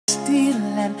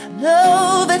and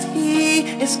know that He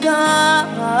is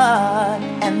God,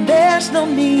 and there's no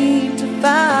need to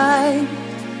fight,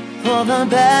 for the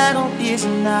battle is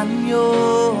not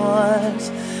yours,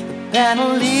 the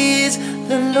battle is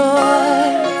the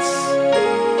Lord's.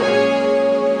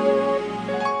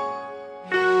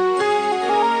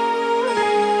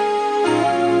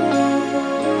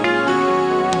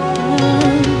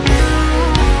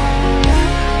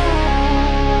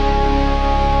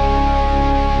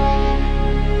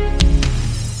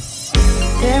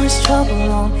 There is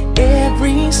trouble on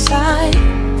every side,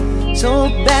 so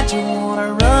bad you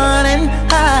wanna run and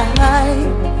hide.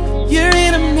 Your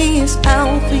enemy is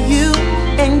out for you,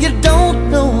 and you don't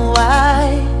know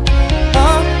why.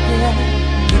 Oh yeah,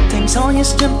 it takes all your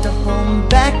strength to hold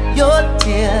back your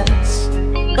tears,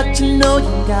 but you know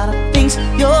you gotta face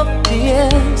your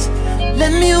fears.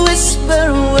 Let me whisper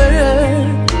a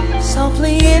word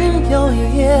softly in your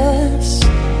ears.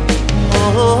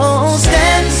 Oh,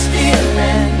 stand still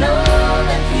and know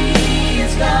that He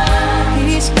is God.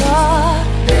 He's God.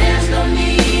 There's no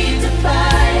need to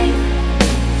fight,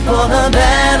 for the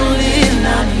battle is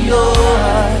not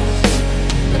yours,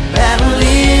 the battle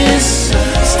is.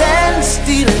 Stand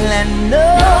still and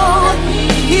know that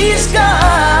He's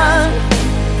God.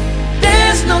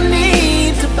 There's no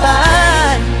need to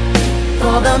fight,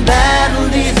 for the battle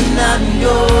is not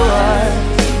yours,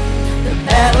 the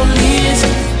battle is.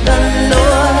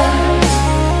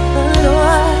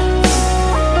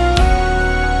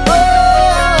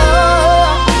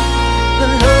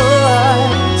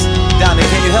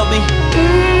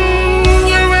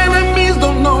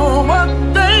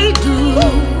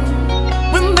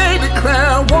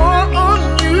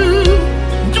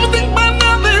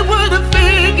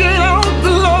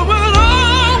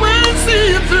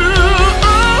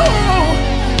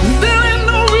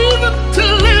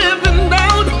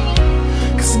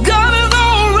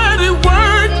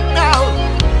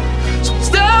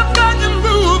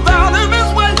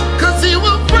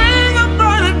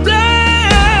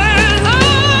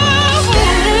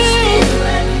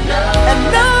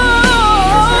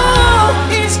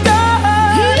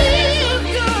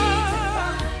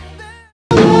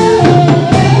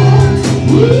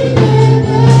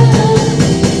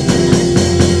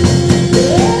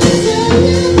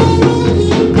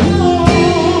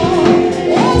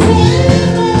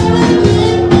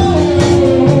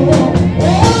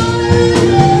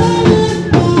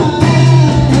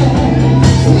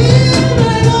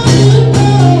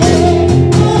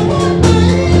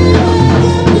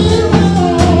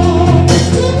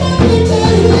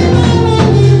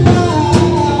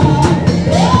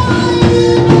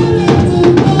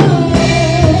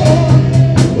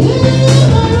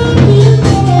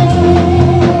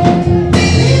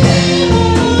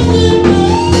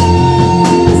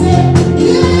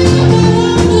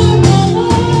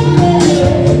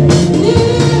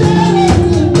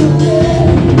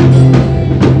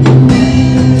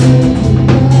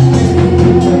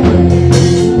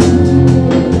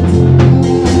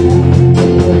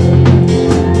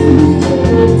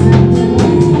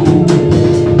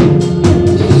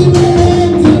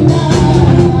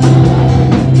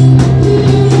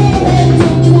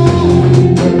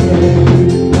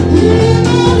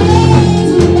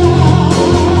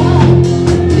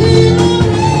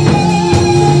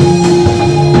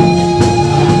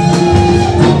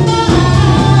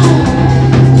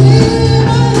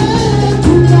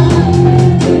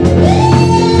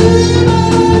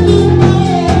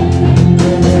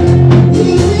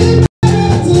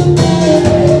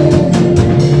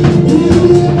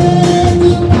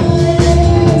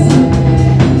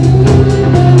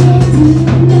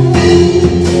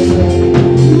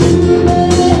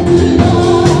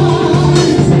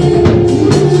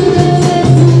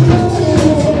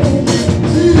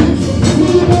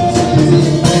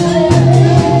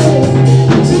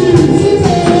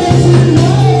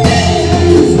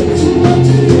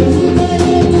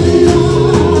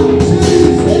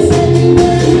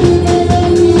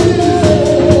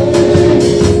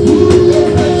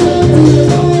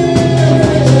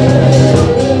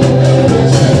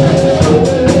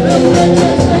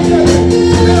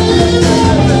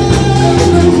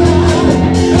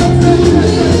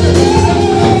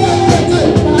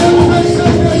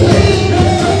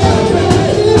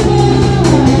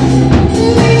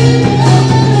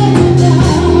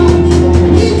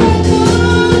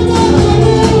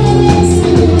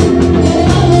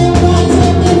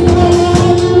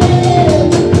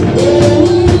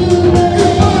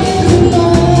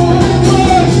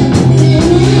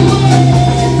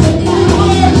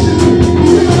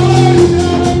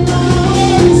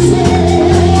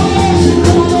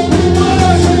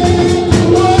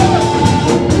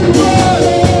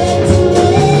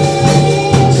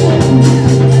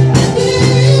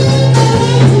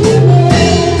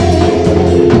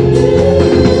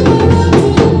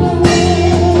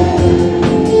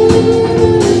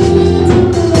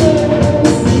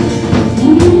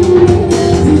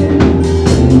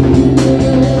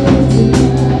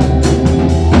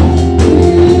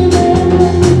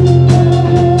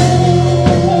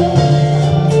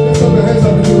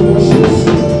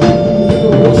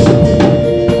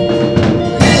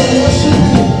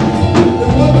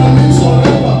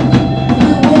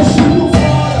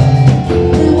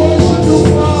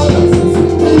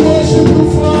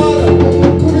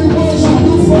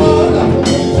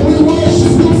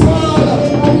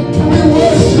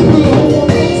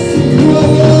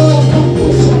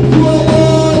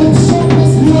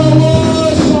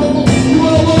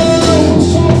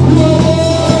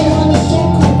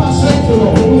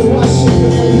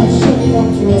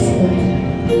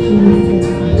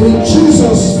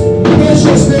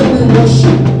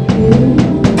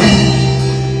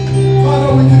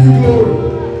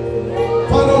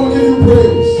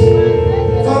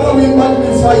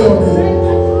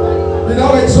 Be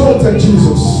thou exalted,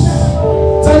 Jesus.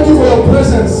 Thank you for your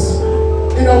presence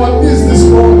in our midst this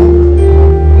morning.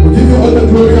 We give you all the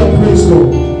glory and praise,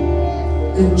 Lord.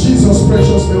 In Jesus'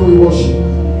 precious name we worship.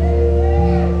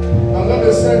 And let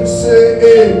the saints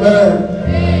say amen.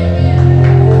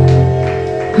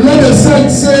 Let the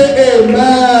saints say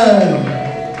amen.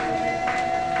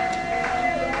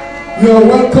 You are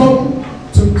welcome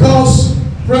to God's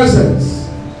presence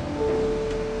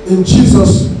in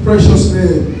Jesus' precious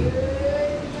name.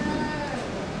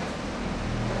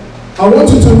 I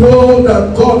want you to know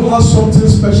that God has something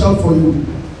special for you.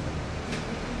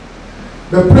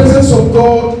 The presence of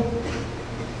God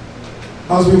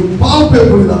has been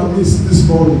palpable in our midst this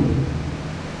morning.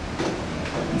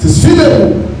 It is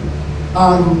feelable,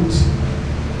 and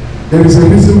there is a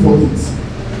reason for it.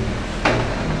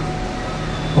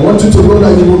 I want you to know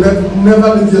that you will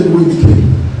never leave here the way you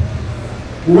came.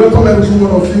 We welcome every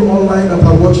one of you online that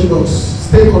are watching us.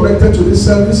 Stay connected to this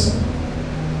service.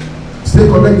 Stay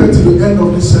connected to the end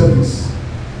of this service.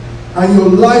 And your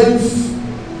life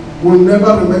will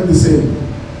never remain the same.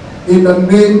 In the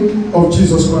name of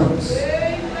Jesus Christ.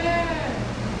 Amen.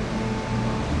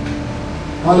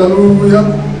 Hallelujah.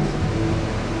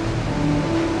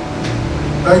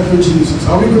 Thank you, Jesus.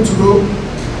 Are we good to go?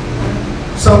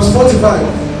 Psalms 45,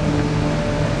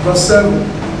 verse 7.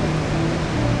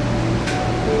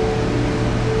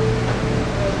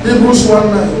 Hebrews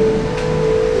 1:9.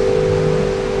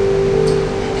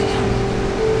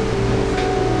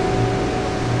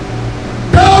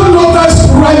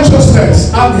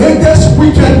 Righteousness and hatest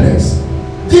wickedness.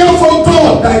 Therefore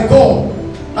God, thy God,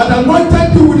 hath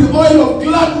anointed thee with the oil of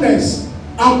gladness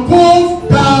above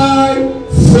thy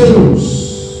fellows.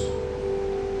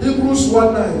 Hebrews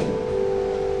 1:9.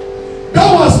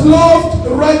 Thou hast loved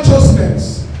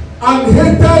righteousness and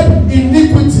hated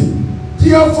iniquity.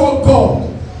 Therefore God,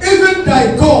 even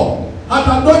thy God, hath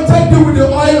anointed thee with the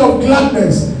oil of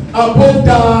gladness above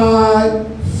thy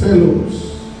fellows.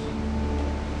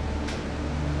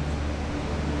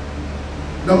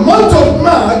 The month of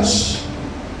March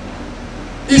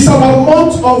is our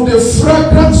month of the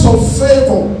fragrance of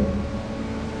favor.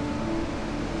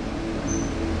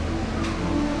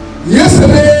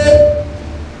 Yesterday,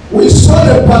 we saw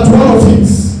the part 1 of it.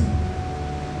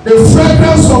 The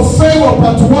fragrance of favor,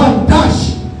 part 1,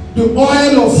 dash the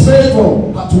oil of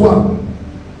favor, part 1.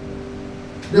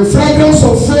 The fragrance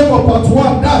of favor, part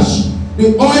 1, dash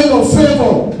the oil of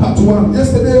favor, part 1.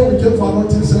 Yesterday, we came for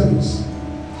anointing service.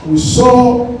 We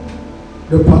saw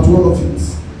the part 1 of it.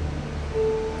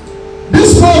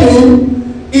 This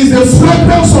morning is the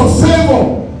fragrance of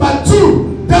favor, part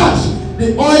 2, dash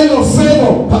the oil of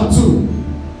favor, part 2.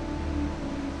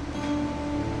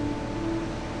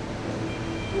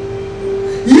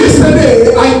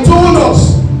 Yesterday I told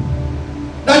us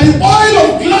that the oil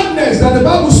of gladness that the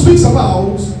Bible speaks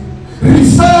about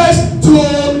refers to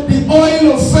the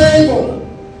oil of favor.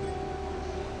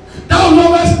 Thou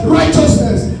lovest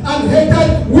righteousness and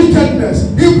hated wickedness.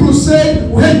 Hebrews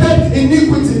said, hated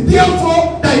iniquity.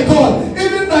 Therefore, thy God,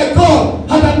 even thy God,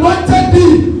 hath anointed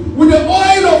thee with the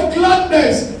oil of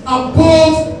gladness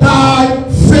above thy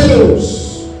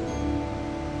fellows.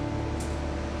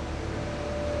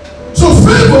 So,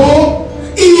 favor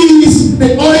is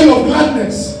the oil of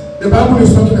gladness the Bible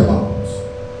is talking about.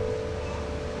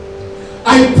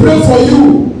 I pray for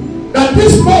you that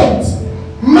this month,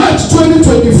 March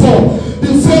 2024, the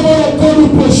favor of God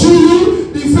will pursue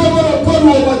you, the favor of God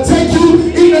will overtake you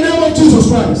in the name of Jesus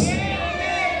Christ.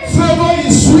 Favor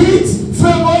is sweet,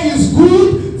 favor is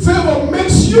good, favor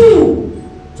makes you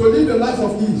to live a life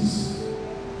of ease.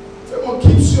 Favor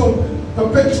keeps you on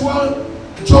perpetual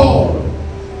joy.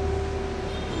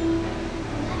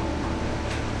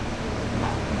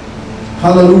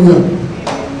 Hallelujah.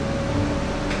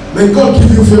 May God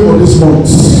give you favor this month.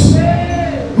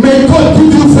 May God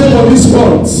give you favor this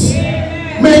month.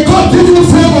 May God give you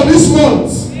favor this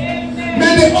month.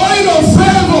 May the oil of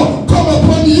favor come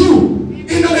upon you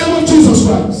in the name of Jesus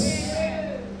Christ.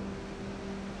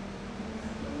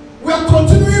 We are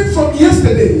continuing from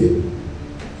yesterday.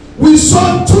 We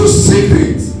saw 2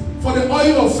 secrets for the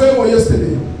oil of favor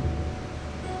yesterday.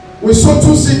 We saw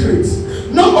 2 secrets.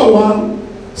 Number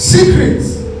 1, secret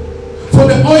for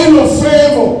the oil of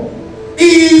favor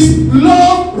is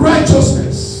love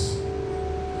righteousness.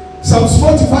 Psalms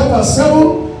 45 verse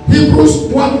 7, Hebrews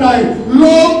 1:9.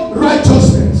 Love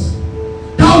righteousness.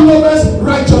 Thou lovest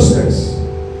righteousness.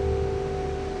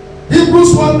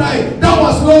 Hebrews 1:9. Thou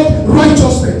hast loved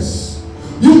righteousness.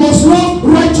 You must love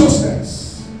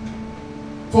righteousness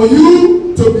for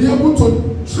you to be able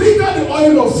to trigger the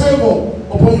oil of favor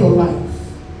upon your life.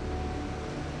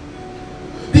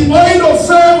 The oil of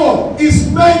favor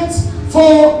is meant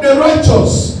for the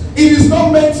righteous. It is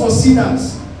not meant for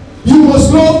sinners. You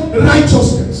must love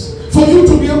righteousness for you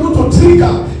to be able to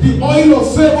trigger the oil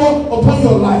of favor upon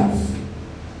your life.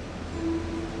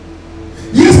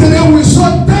 Yesterday we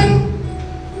saw 10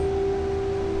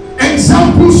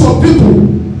 examples of people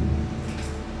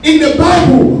in the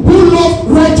Bible who love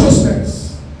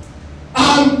righteousness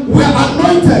and were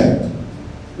anointed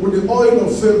with the oil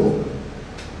of favor.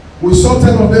 We saw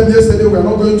 10 of them yesterday. We are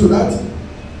not going to that.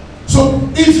 So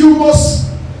if you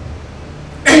must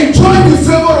enjoy the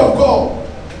favor of God,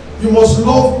 you must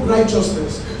love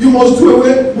righteousness. You must do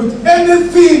away with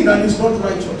anything that is not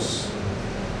righteous.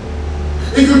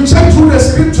 If you check through the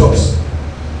scriptures,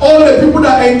 all the people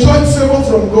that enjoyed favor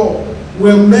from God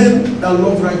were men that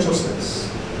loved righteousness.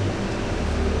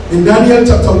 In Daniel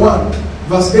chapter 1,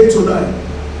 verse 8 to 9,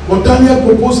 but Daniel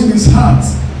proposed in his heart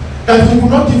that he would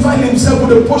not defile himself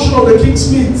with a portion of the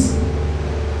king's meat.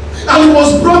 And he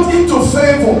was brought into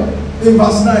favor. In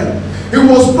verse 9, he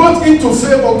was brought into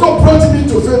favor. God brought him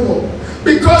into favor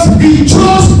because he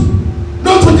chose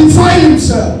not to defile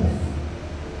himself.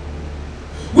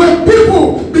 When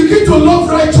people begin to love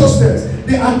righteousness,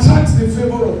 they attract the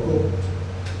favor of God.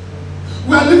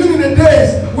 We are living in a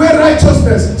days where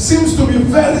righteousness seems to be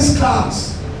very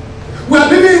scarce. We are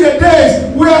living in a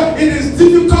days where it is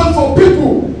difficult for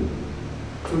people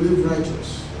to live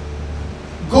righteous.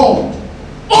 God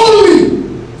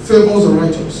only favors the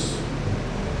righteous.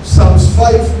 Psalms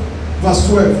 5 verse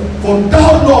 12. For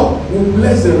thou, Lord, will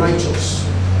bless the righteous.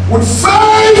 With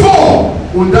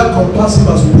favor will thou compass him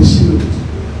as with a shield.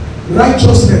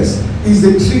 Righteousness is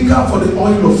the trigger for the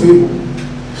oil of favor.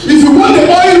 If you want the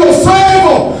oil of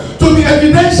favor to be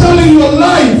evidential in your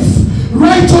life,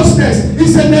 righteousness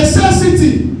is a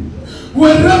necessity.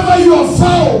 Wherever you are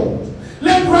found,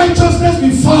 let righteousness be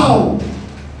found.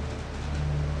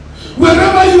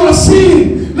 Wherever you are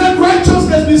seen, let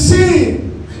righteousness be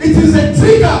seen. It is a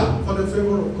trigger for the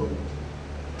favor of God.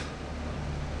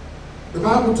 The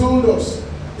Bible told us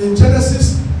in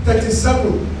Genesis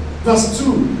 37 verse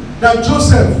 2 that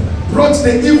Joseph brought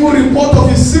the evil report of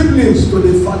his siblings to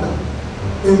the father.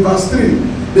 In verse 3,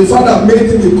 the father made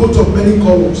him a coat of many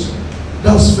colors.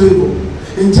 That's favor.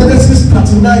 In Genesis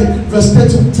 39 verse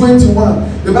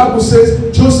 21, the Bible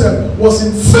says Joseph was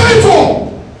in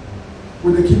favor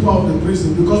with the keeper of the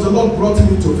prison because the Lord brought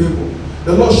him into favor.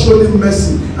 The Lord showed him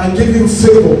mercy and gave him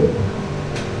favor.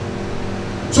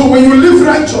 So when you live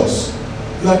righteous,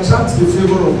 you attract the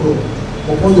favor of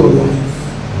God upon your life.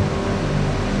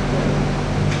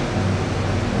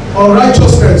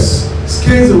 Unrighteousness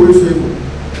scares away favor.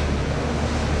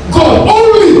 God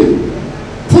only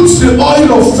puts the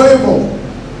oil of favor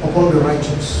upon the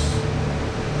righteous.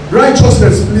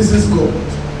 Righteousness pleases God.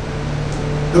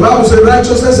 The Bible says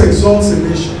righteousness exalts a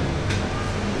nation.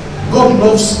 God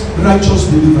loves righteous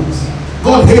believers.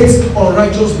 God hates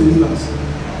unrighteous believers.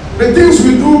 The things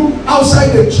we do outside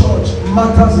the church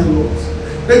matters a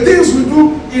lot. The things we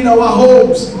do in our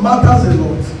homes matters a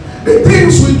lot. The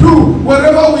things we do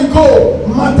wherever we go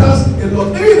matters a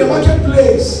lot. Even in the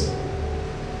marketplace,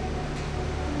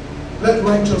 let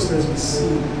righteousness be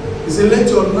seen. He said, let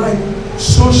your light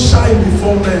so shine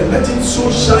before men. Let it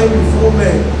so shine before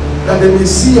men that they may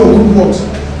see your good works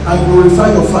and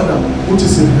glorify your Father which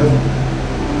is in heaven.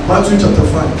 Matthew chapter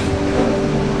 5,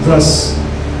 verse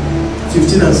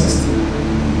 15 and 16.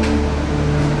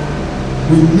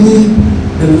 We need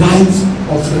the life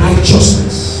of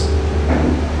righteousness.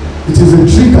 It is a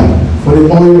trigger for the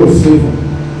oil of favor.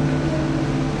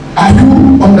 Are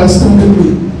you understanding me?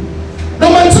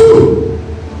 Number 2,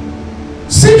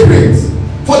 secret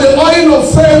for the oil of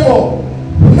favor.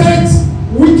 Hate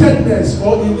wickedness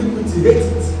or iniquity. Hate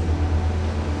it.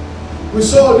 We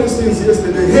saw all these things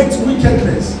yesterday. Hate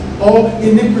wickedness or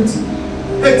iniquity.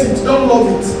 Hate it. Don't love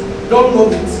it. Don't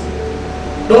love it.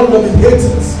 Don't love it. Hate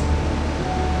it.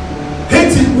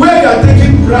 Hate it. Where you are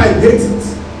taking pride, hate it.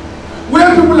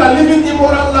 Where people are living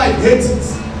immoral life, hate it.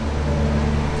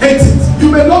 Hate it. You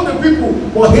may love the people,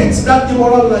 but hate that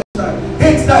immoral lifestyle.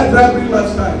 Hate that bribery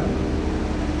lifestyle.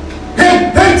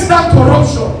 Hate that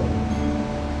corruption.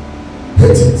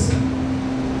 Hate it.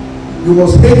 You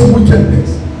must hate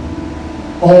wickedness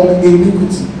or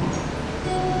iniquity.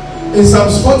 In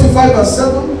Psalms 45 verse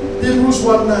 7, Hebrews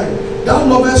 1:9, thou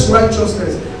lovest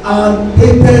righteousness and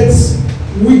hatest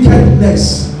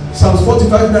wickedness. Psalms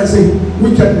 45:9 says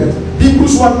wickedness.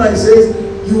 Hebrews 1:9 says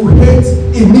you hate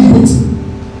iniquity.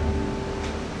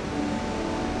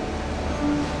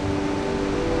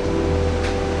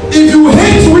 If you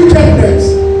hate wickedness,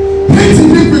 hate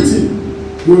iniquity,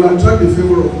 you will attract the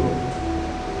favor of God.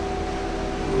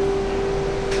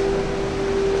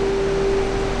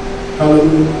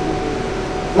 Hallelujah.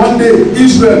 One day,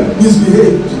 Israel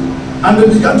misbehaved and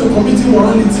they began to commit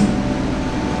immorality.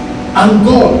 And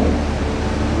God,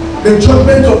 the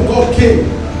judgment of God came,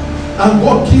 and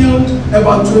God killed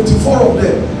about 24 of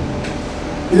them.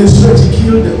 In a stretch, He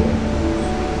killed them.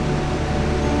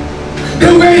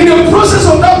 They were in the process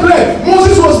of that plague.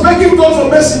 Moses was begging God for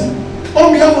mercy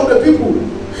on behalf of the people.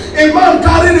 A man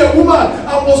carried a woman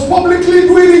and was publicly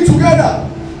doing it together.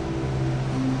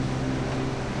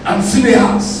 And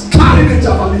Phinehas carried a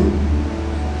javelin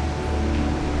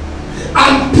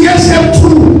and pierced him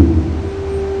through.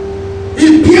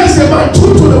 He pierced the man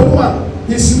through to the woman.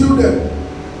 He slew them.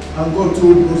 And God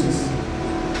told Moses,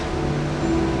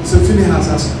 He said, Phinehas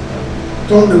has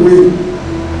turned away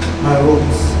my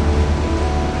rods.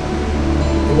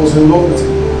 He was in love with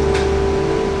him.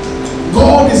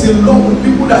 God is in love with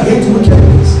people that hate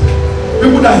wickedness.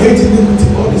 People that hate iniquity.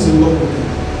 God is in love with them.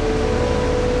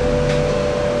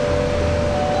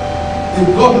 If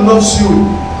God loves you,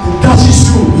 He dashes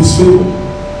you His favor.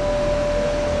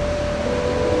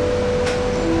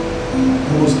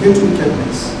 You must hate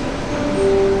wickedness.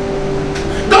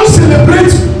 Don't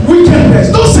celebrate wickedness.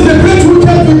 Don't celebrate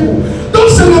wicked people. Don't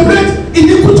celebrate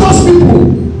iniquitous people.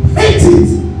 Hate it.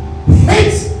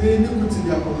 Hate the iniquity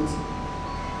they are committing.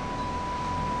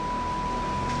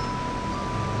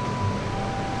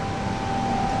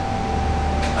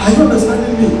 Are you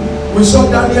understanding me? We saw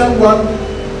Daniel 1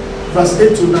 verse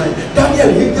 8 to 9. Daniel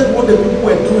hated what the people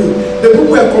were doing. The people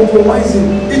were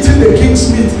compromising, eating the king's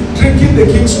meat, drinking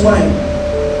the king's wine.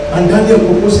 And Daniel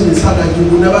proposed in his heart that he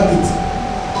will never eat.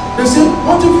 They said,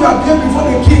 what if you appear before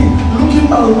the king looking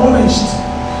malnourished?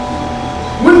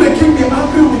 Will the king be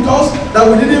angry with us that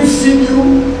we didn't feed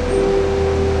you?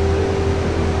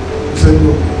 He said,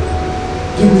 no.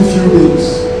 Give me a few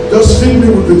days. Just feed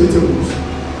me with vegetables.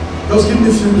 Just give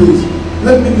me a few days.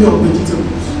 Let me be on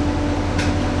vegetables.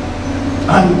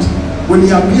 And when he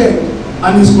appeared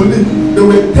and his colleague, they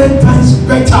were 10 times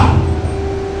better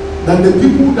than the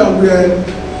people that were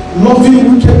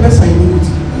loving wickedness and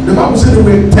iniquity. The Bible said they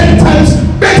were 10 times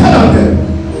better than them.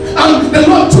 And the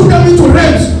Lord took them into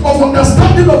realms of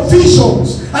understanding of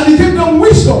visions, and He gave them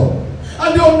wisdom,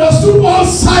 and they understood all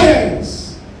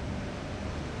science.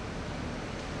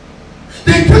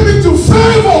 They came into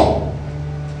favor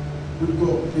with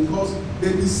God because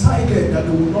they decided that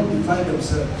they would not defile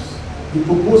themselves. He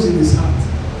proposed in his heart.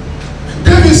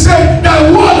 David said,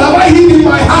 thy word have I hid in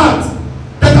my heart,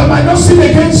 that I might not sin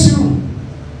against you.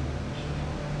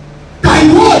 Thy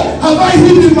word have I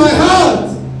hid in my heart,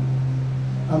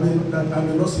 that I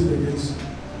may not sin against you.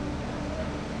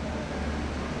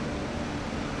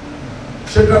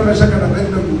 Shadrach, Meshach, and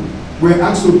Abednego were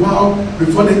asked to bow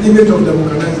before the image of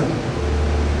Nebuchadnezzar.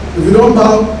 If you don't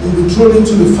bow, you'll be thrown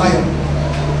into the fire.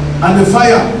 And the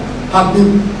fire had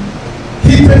been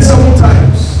heated several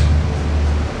times.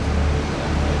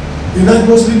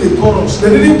 Unanimously they chorus. They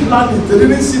didn't plan it. They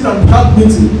didn't sit and have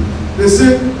meeting. They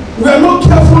said, we are not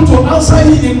careful to answer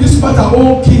you in this matter,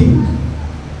 O king.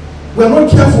 We are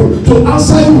not careful to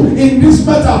answer you in this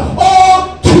matter,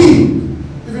 O king.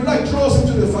 If you like, throw us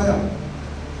into the fire.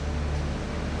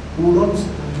 We will not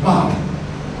bow.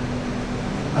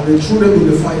 And they threw them in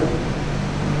the fire.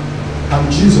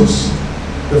 And Jesus,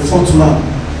 the fourth man,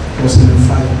 was in the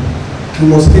fire. You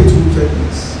must hate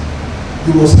wickedness.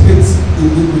 You must hate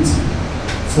iniquity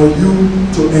for you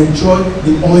to enjoy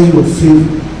the oil of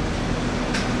favor.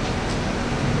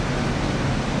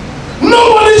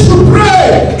 Nobody should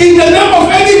pray in the name of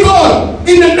any God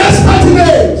in the next 30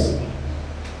 days.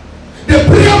 The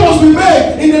prayer must be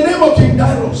made in the name of King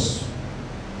Darius.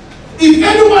 If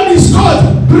anyone is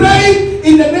caught praying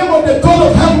in the name of the God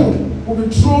of heaven, will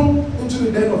be thrown into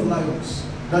the den of lions.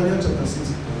 Daniel chapter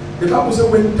 6. The Bible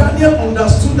says when Daniel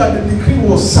understood that the decree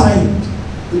was signed,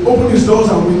 he opened his doors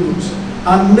and windows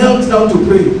and knelt down to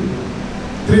pray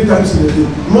 3 times in a day.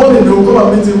 Morning they will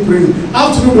come and meet him praying.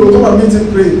 Afternoon they will come and meet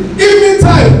him praying. Evening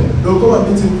time they will come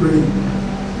and meet him praying.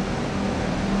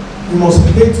 You must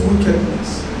hate wickedness.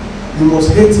 You must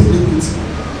hate iniquity.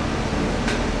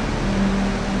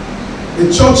 A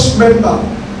church member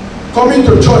coming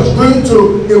to church, going to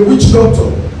a witch doctor,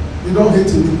 you don't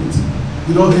hate iniquity.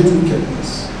 You don't hate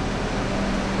wickedness.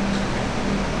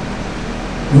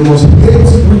 You must hate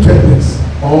wickedness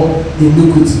or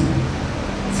iniquity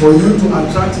for you to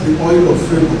attract the oil of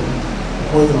favor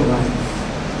upon your life.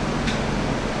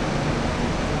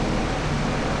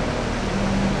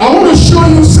 I want to show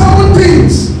you 7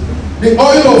 things the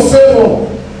oil of favor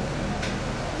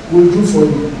will do for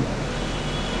you.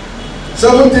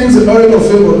 7 things the oil of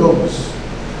favor does.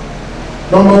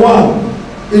 Number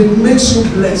 1, it makes you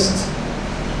blessed.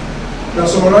 We are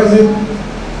summarizing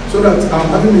So that I'm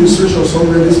having illustration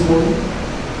somewhere this morning.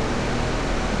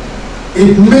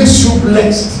 It makes you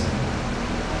blessed.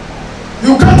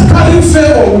 You can't carry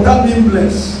favor without being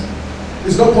blessed.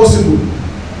 It's not possible.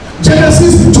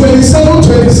 Genesis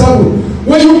 27:27.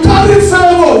 When you carry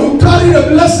favor, you carry a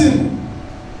blessing.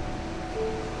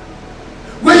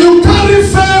 When you carry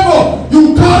favor,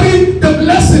 you carry the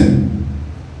blessing.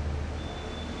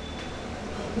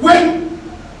 When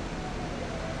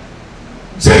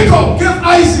Jacob gave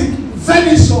Isaac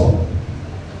very Esau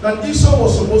that Esau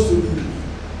was supposed to give,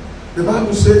 the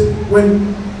Bible says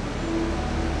when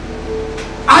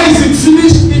Isaac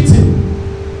finished eating,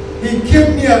 he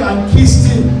came near and kissed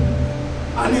him,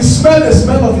 and he smelled the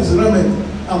smell of his raiment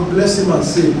and blessed him and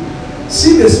said,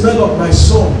 "See, the smell of my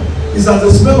son is as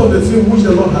the smell of the field which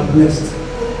the Lord had blessed."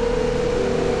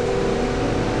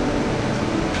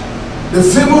 The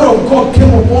favor of God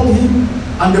came upon him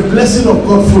and the blessing of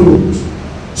God followed.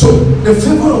 So the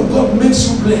favor of God makes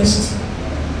you blessed.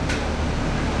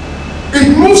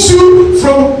 It moves you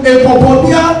from a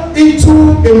pauper into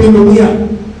a millionaire.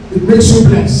 It makes you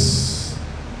blessed.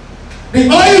 The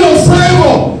oil of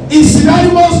favor is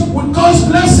synonymous with God's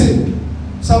blessing.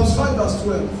 Psalms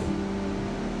 5:12.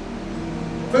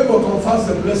 Favor confers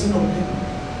the blessing of people.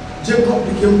 Jacob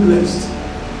became blessed.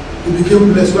 He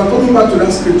became blessed. We are coming back to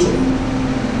that scripture.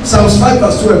 Psalms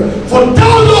 5:12. For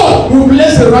thou, Lord, will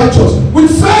bless the righteous. With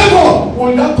favor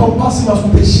will thou compass him as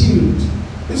with a shield.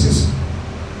 This is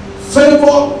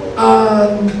favor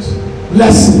and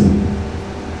blessing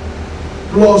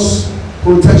plus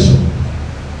protection.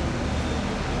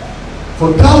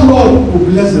 For thou, Lord, will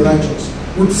bless the righteous.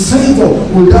 With favor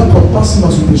will thou compass him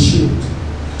as with a shield.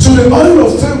 So the oil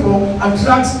of favor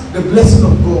attracts the blessing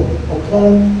of God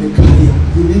upon the carrier.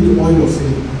 You need the oil of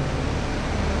favor.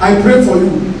 I pray for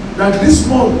you that this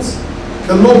month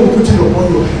the Lord will put it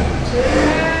upon your head.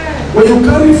 When you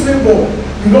carry favor,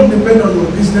 you don't depend on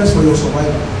your business for your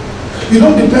survival. You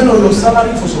don't depend on your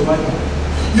salary for survival.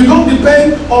 You don't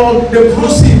depend on the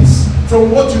proceeds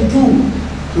from what you do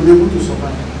to be able to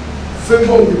survive.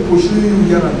 Favor will be pursuing you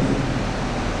here and there.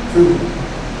 Favor.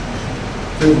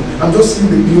 Favor. I'm just seeing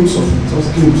the glimpse of it.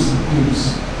 Just glimpse of it.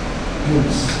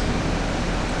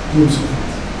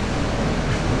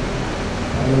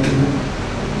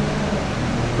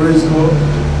 Praise God.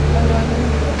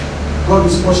 God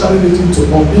is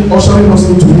ushering us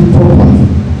into it properly.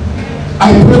 I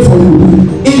pray for you.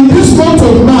 In this month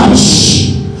of March,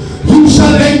 you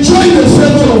shall enjoy the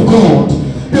favor of God.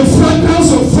 The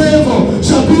fragrance of favor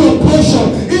shall be your portion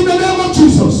in the name of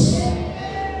Jesus.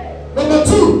 Number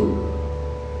 2,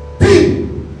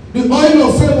 the oil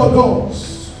of favor does.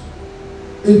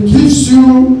 It gives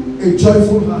you a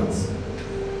joyful heart.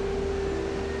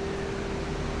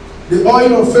 The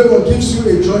oil of favor gives you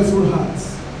a joyful heart.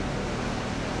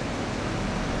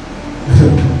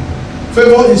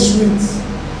 Favor is sweet.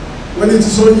 When it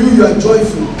is on you, you are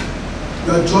joyful.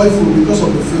 You are joyful because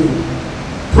of the favor.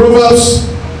 Proverbs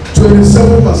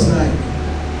 27:9.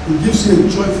 It gives you a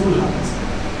joyful heart.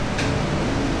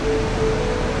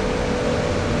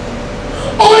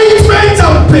 Ointment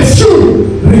and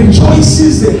perfume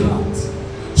rejoices the heart.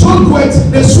 So great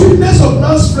the sweetness of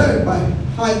man's friend by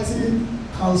hearty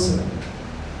counsel.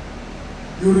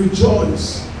 You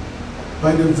rejoice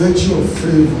by the virtue of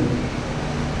favor.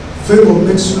 Favor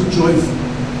makes you joyful.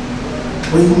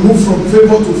 When you move from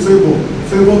favor to favor,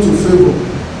 favor to favor,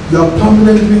 you are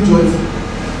permanently joyful.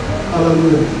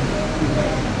 Hallelujah.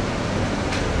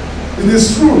 It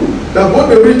is true that what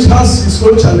the rich has his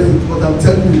own challenge, but I'm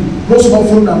telling you, most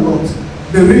often than not,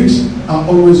 the rich are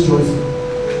always joyful.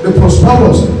 The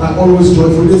prosperous are always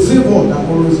joyful. The favored are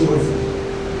always joyful.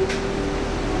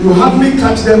 You hardly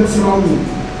catch them frowning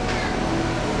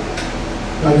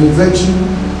by the virtue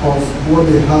of what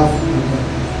they have.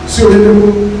 So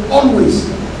always,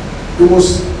 it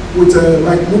was with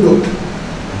Mike Mudok,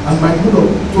 and Mike Mudok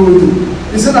told him,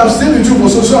 he said, I've stayed with you for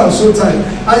so and so time,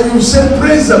 and you said,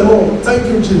 praise the Lord, thank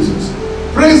you Jesus.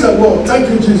 Praise the Lord, thank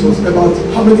you Jesus. About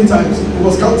how many times? He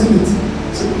was counting it.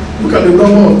 So look at the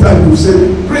number of times you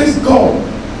said, praise God,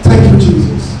 thank you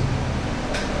Jesus.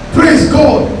 Praise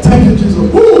God, thank you Jesus.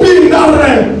 Who will be in that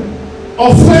realm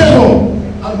of favor?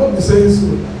 I'm not be saying so.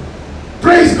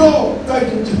 Praise God,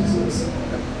 thank you Jesus.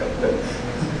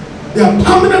 They are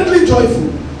permanently joyful.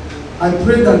 I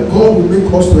pray that God will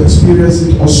make us to experience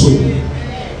it also.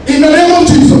 In the name of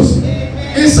Jesus.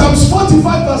 In Psalms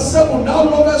 45:7, thou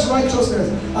lovest righteousness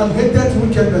and hateth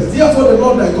wickedness. Therefore the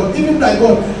Lord thy God, even thy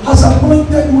God, has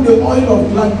anointed you with the oil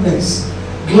of gladness,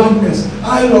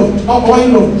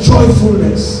 oil of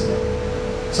joyfulness.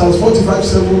 Psalms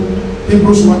 45:7,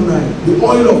 Hebrews 1:9. The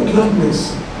oil of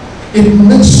gladness. It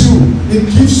makes you, it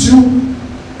gives you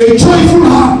a joyful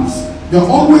heart. You're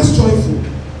always joyful.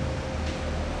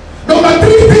 Number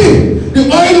 3 thing the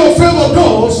oil of favor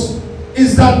does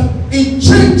is that it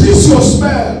changes your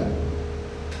smell.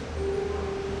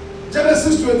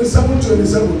 Genesis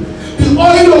 27:27. The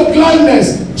oil of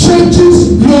gladness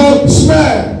changes your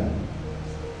smell.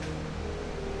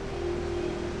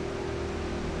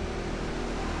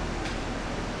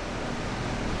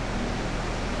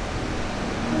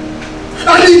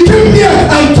 And he came near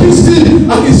and kissed him,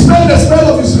 and he smelled the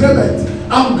smell of his raiment,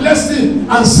 and blessed him,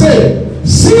 and said,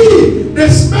 see the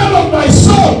smell of my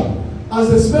son as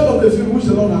the smell of the field which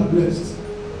the Lord had blessed.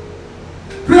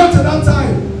 Prior to that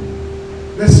time,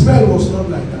 the smell was not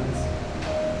like that.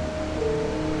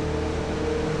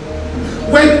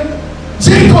 When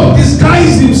Jacob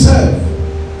disguised himself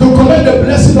to collect the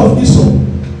blessing of Esau,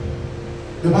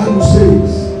 the Bible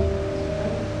says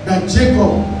that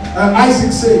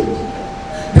Isaac said,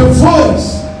 the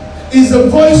voice is the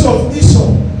voice of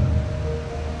Esau,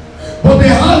 but the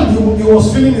hand he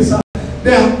was feeling his hand.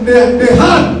 The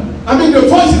hand, the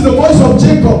voice is the voice of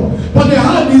Jacob, but the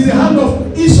hand is the hand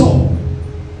of Esau.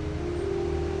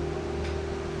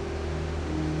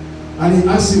 And he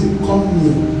asked him, come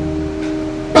near.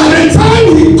 By the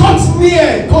time he got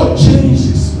near, God changed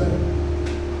his smell.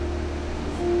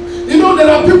 You know, there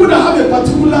are people that have a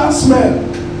particular smell.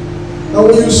 And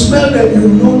when you smell them, you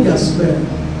know their smell.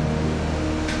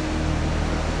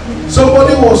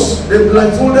 They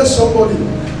blindfolded somebody,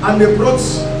 and they brought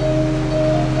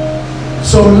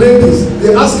some ladies.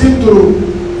 They asked him to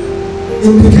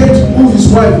indicate who his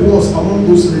wife was among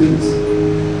those ladies.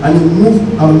 And he moved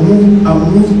and moved and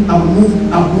moved and moved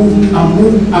and moved and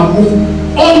moved and moved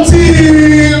until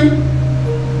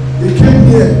he came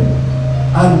here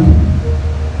and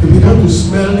he began to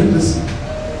smell the person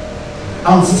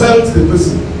and felt the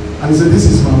person. And he said, this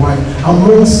is my wife.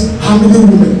 Amongst how many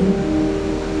women?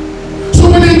 So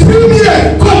when they came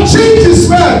here, God changed his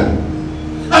smell.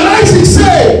 And Isaac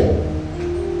said,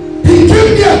 he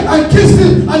came here and kissed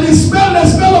him, and he smelled the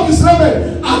smell of his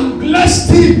raiment and blessed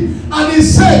him. And he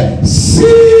said,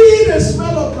 see the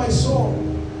smell of my son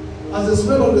as the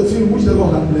smell of the field which the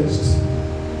Lord had blessed.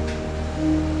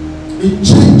 It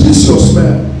changes your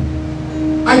smell.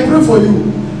 I pray for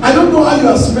you. I don't know how you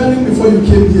are smelling before you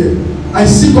came here. I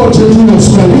see God changing your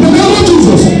smell. In the name of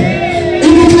Jesus.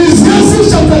 In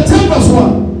Ecclesiastes chapter 10 verse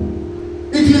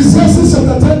 1. Ecclesiastes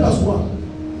chapter 10 verse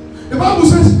 1. The Bible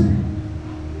says,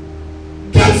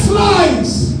 get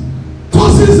flies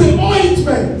causes the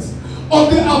ointment of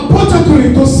the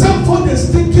apothecary to send forth the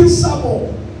stinking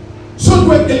savour. So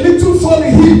when a little folly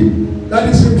him that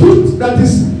is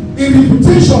in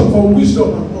reputation for wisdom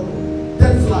and honor,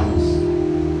 dead flies.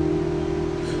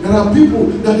 There are people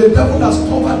that the devil has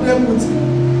covered them with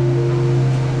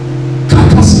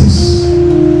carcasses,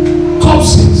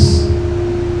 corpses,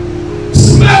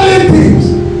 smelling things.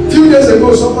 A few days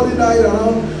ago, somebody died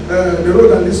around the road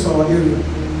that leads to our area.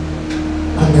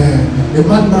 And the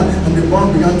madman and the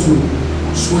bomb began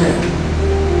to swear.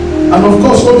 And of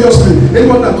course, obviously,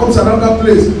 anyone that comes around that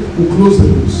place will close the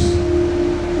doors.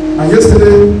 And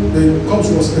yesterday, the corpse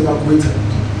was evacuated.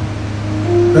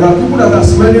 There are people that are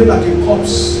smelling like a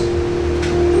corpse.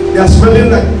 They are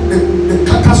smelling like the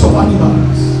carcass of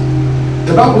animals.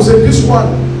 The Bible said this one,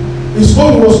 his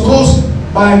own was caused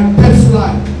by dead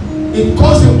fly. It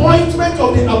caused the ointment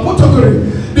of the apothecary.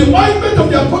 The ointment of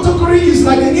the apothecary is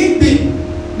like the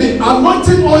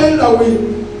anointing oil that we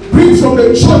bring from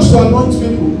the church to anoint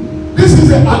people. This is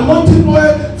the anointing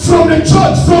oil from the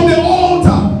church, from the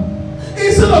altar.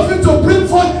 Instead of it to bring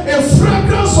forth a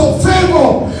fragrance of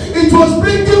favor, it was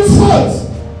bringing forth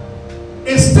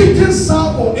a stinking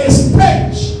savour, a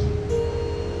stench.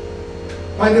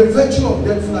 By the virtue of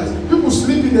dead flies. People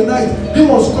sleep in the night,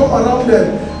 demons come around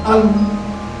them and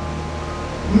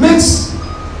makes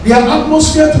their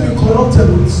atmosphere to be corrupted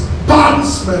with bad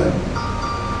smell.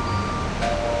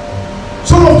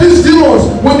 Some of these demons,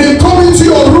 when they come into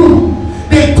your room,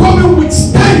 they come in with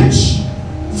stench.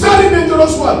 Very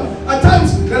dangerous one. At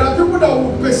times, there are people that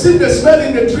will perceive the smell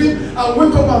in the dream and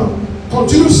wake up and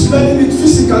continue smelling it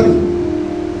physically.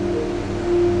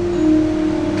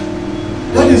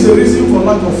 That is the reason for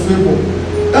lack of favor.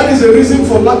 That is the reason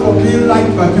for lack of being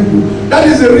liked by people. That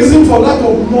is the reason for lack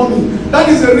of money. That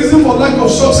is the reason for lack of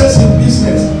success in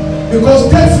business. Because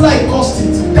dead fly cost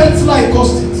it. Dead fly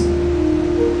cost it.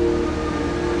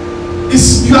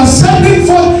 You are sending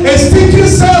for a stinking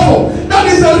savour. That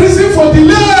is the reason for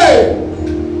delay.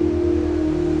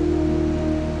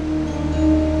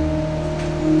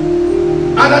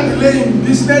 Either delay in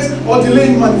business, or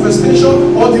delay in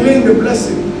manifestation, or delay in the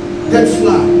blessing. Dead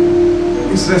fly.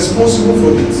 is responsible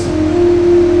for it.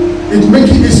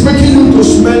 It's making you to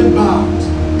smell bad.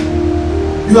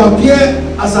 You appear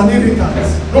as an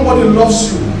irritant. Nobody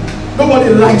loves you.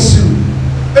 Nobody likes you.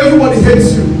 Everybody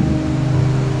hates you.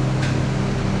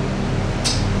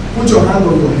 Put your hand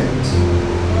on your head.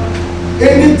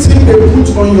 Anything they put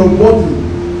on your body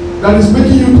that is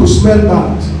making you to smell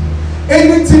bad,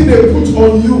 anything they put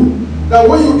on you that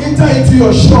when you enter into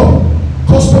your shop,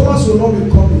 customers will not be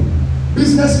coming,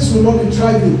 businesses will not be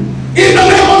thriving. In the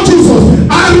name of Jesus,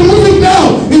 I remove it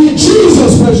now in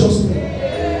Jesus' precious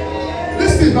name.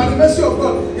 Listen, by the mercy of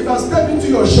God, if I step into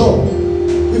your shop,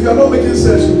 if you are not making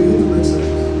sense, you begin to make sense.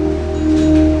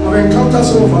 I've encountered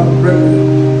some of our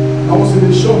brethren. I was in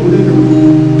the shop within the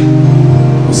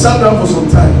room. We sat down for some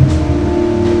time.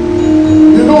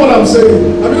 You know what I'm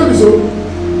saying? Have you heard me so?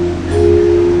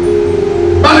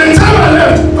 By the time I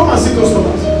left, come and see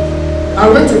customers. I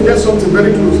went to get something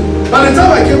very close. By the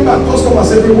time I came back,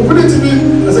 customers everywhere. Put it to me.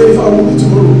 I said, if I will meet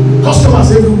tomorrow,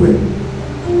 customers everywhere.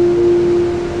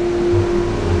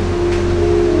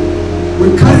 We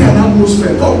carry an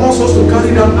atmosphere. God wants us to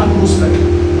carry that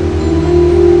atmosphere.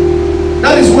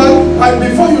 That is why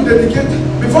before you dedicate,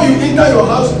 before you enter your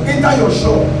house, enter your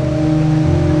shop,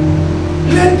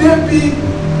 let there be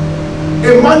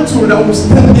a mantle that will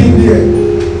stand in there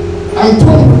and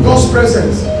come with God's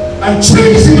presence and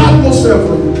change the atmosphere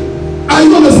for you. Are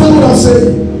you understand what I'm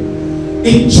saying?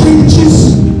 It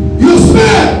changes your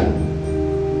smell.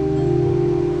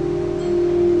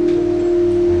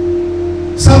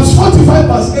 Psalms 45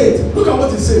 verse 8. Look at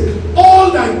what it says.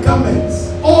 All thy garments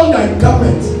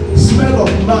smell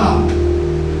of myrrh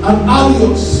and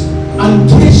aloes and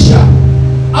acacia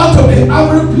out of the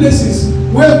average places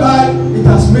whereby it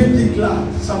has made thee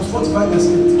glad. Psalms 45 verse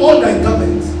 8. All thy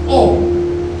garments,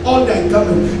 all thy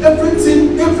garments,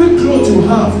 everything, every cloth you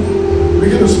have,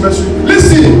 begin to smell sweet.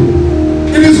 Listen,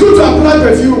 it is good to apply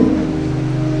perfume.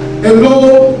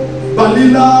 Hello,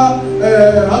 Balila,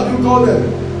 how do you call them?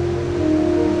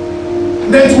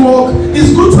 Network.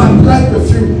 It's good to apply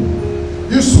perfume.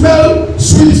 You smell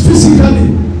sweet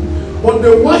physically, but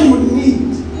the one you need,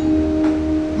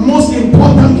 most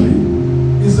importantly,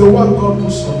 is the one God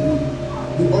puts on you.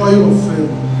 The oil of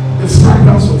favor, the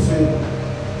fragrance of favor.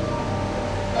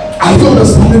 Are you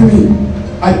understanding me?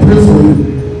 I pray for you.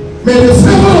 May the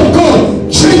favor of God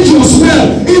change your smell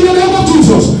in the name of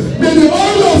Jesus. May the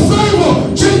oil of favor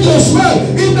change your smell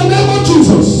in the name of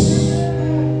Jesus.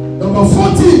 Number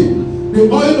 14, the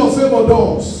oil of favor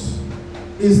does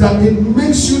is that it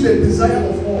makes you the desire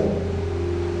of all.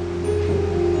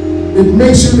 It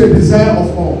makes you the desire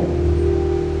of all.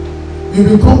 You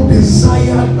become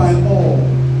desired by all.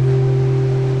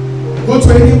 Go to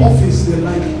any office, they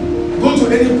like you. Go to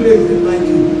any place, they like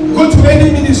you. Go to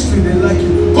any ministry, they like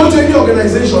you. Go to any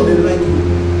organization, they like you.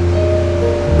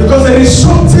 Because there is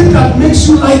something that makes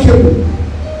you likable.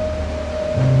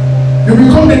 You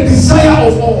become the desire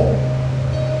of all.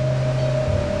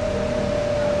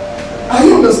 Are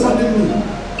you understanding me?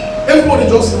 Everybody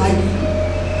just like you.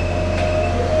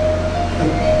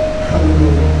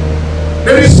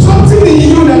 There is something in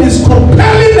you that is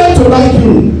compelling them to like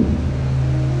you.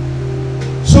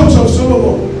 Songs of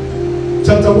Solomon,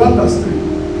 chapter 1 verse 3.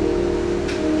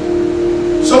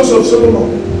 Songs of Solomon,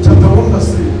 chapter 1 verse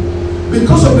 3.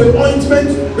 Because of the ointment,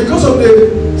 because of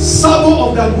the savour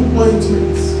of that good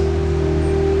ointment,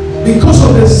 because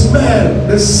of the smell,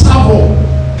 the savour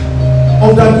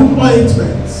of that good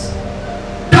ointment,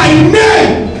 thy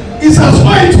name is as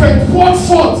ointment poured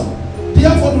forth.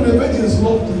 Therefore do the virgins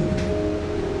love thee.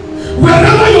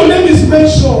 Wherever your name is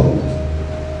mentioned,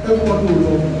 everyone will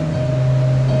love you.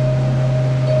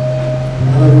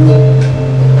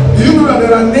 Do you know that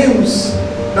there are names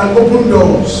that open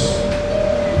doors?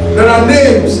 There are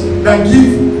names that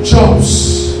give jobs.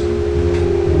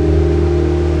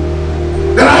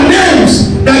 There are names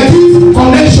that give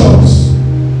connections.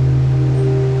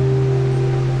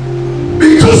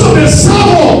 Because of the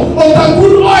savour of the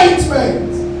good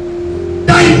ointment,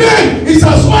 thy name is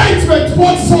as ointment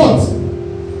poured forth.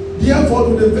 Therefore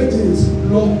do the virgins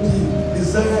love thee,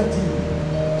 desire thee,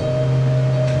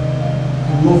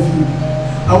 love you.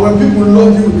 And when people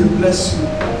love you, they bless you.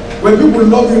 When people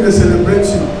love you, they celebrate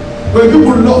you. When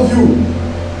people love you,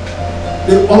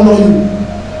 they honor you.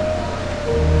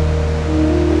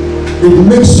 It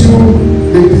makes you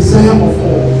the desire of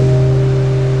all.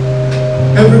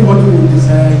 Everybody will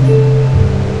desire you.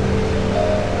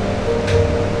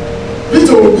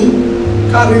 Peter Obi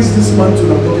carries this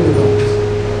mantle I'm talking about.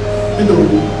 Peter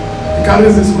Obi, he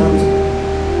carries this mantle.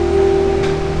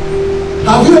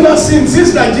 Have you ever seen,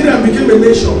 since Nigeria became a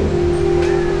nation,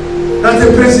 that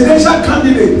a presidential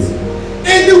candidate,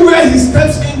 any anywhere he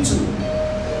steps into,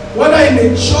 whether in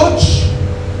a church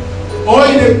or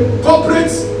in a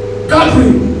corporate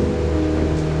gathering,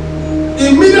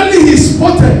 immediately he's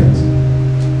spotted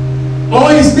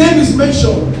or his name is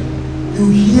mentioned, you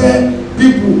hear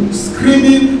people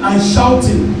screaming and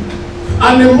shouting.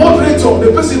 And the moderator,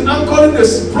 the person anchoring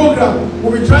this program,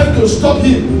 will be trying to stop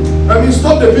him.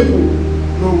 Stop the people.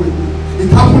 No way. It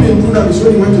happened in Dunamis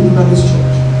when he went to Dunamis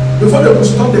church. Before they could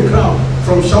stop the crowd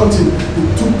from shouting,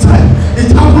 it took time.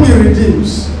 It happened in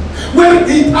Redeems. When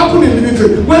it happened in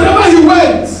Limited, wherever he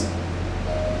went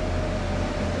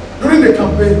during the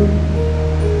campaign.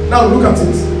 Now look at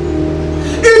it.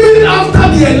 Even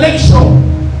after the election,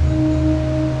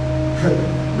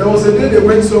 there was a day they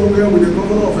went somewhere with the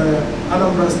governor of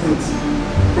Anambra State,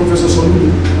 Professor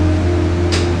Solulu,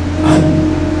 and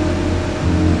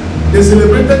they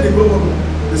celebrated the governor,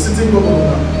 the sitting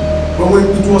governor. But when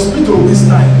it was Peter Obi's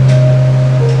time,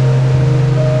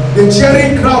 the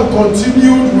cheering crowd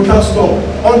continued without stop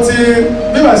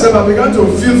until me myself I began to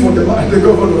feel for the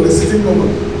governor, the sitting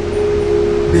governor.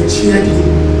 They cheered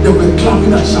him. They were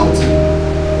clapping and shouting.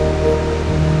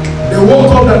 The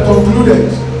World Cup that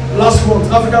concluded last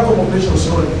month, African Cup of Nations,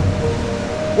 sorry.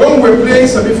 When we were playing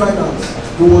semi-finals,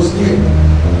 he was here.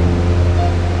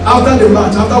 After the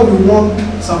match, after we won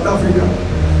South Africa,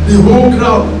 the whole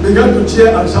crowd began to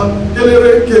cheer and shout,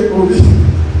 Kelere Kekobi.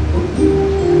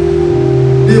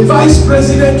 The vice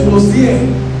president was there.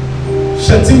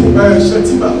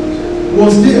 Shetima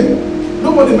was there.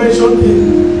 Nobody mentioned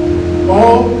him.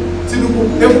 Or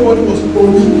everybody was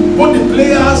Obi. Both the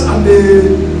players and the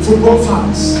football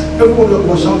fans, everybody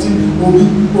was shouting Obi,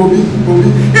 Obi, Obi.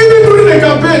 Even during the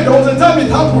campaign, there was a time it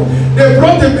happened. They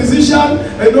brought a musician,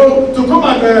 to come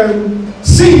and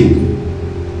sing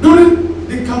during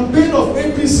the campaign of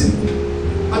APC.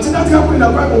 I think that happened in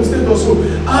Akwa Ibom State also.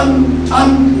 And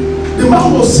the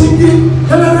man was singing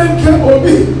Kelere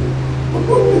Obi.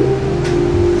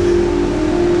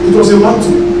 It was a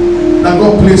mantle that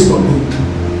God placed on him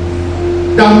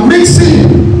that makes him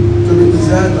to be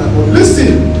desired by God.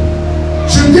 Listen,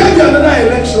 should there be another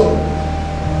election,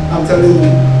 I'm telling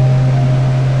you,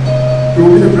 he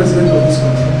will be the president of this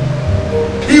country.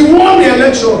 He won the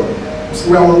election.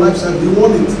 We are on life side. He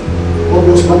won it. God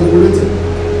was manipulated.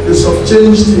 They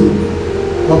changed him.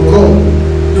 But God,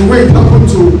 the way it happened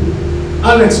to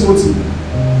Alex Oti,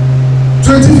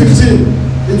 2015,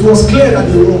 it was clear that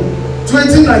he won.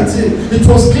 2019, it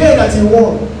was clear that he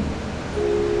won.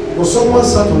 But someone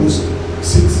sat on his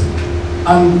seat.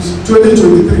 And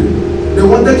 2023, they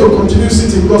wanted to continue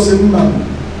sitting. God said, "Man,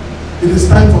 it is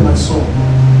time for my son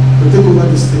to take over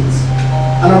the state."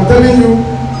 And I'm telling you,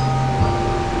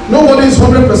 nobody is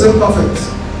 100% perfect.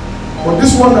 But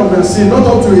this one that we are seeing, not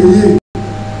up to a year,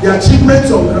 the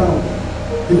achievements on ground,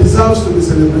 he deserves to be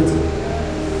celebrated.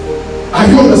 Are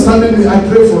you understanding me? I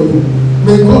pray for you.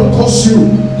 May God cause you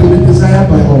to be desired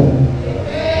by all.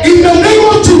 In the name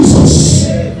of Jesus,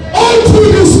 all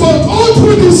through this month, all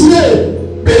through this year,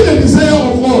 be the desire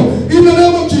of all. In the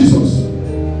name of Jesus.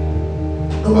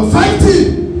 Number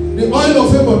 15, the oil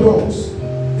of favor does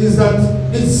is that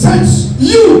it sets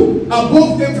you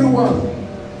above everyone.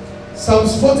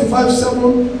 Psalms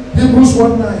 45:7, Hebrews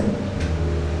 1:9.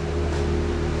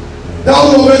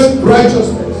 Thou lovest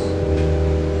righteousness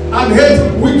and hate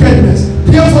wickedness.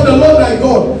 Therefore the Lord thy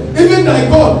God, even thy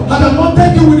God, hath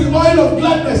anointed you with the oil of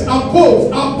gladness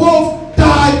above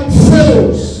thy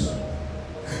fellows.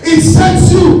 It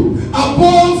sets you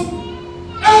above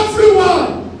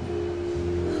everyone.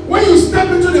 When you step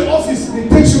into the office, it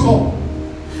takes you up.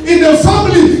 In the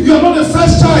family, you are not the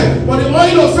first child, but the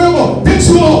oil of favor takes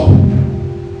you up.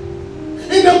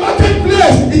 In the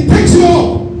marketplace, it takes you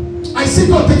up. I see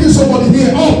God taking somebody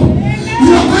here up.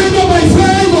 You are going up by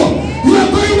favor. You are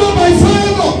going up by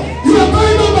favor. You are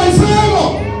going up by favor.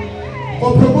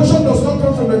 But promotion does not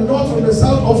come from the north, from the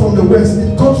south, or from the west.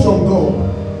 It comes from God.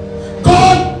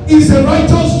 God is a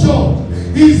righteous judge.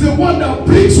 He is the one that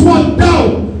brings one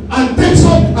down and takes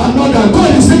up another.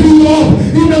 God is taking you up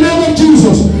in the name of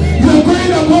Jesus. You are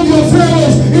going above your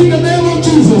fellows in the name of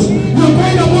Jesus. You are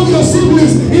going above your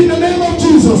siblings in the name of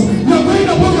Jesus. You are going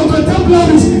above your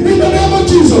contemporaries in the name of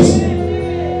Jesus.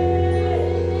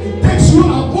 It takes you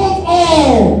above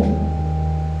all.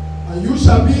 And you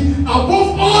shall be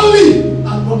above only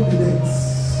and not beneath.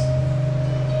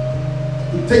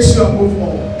 It takes you above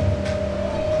all.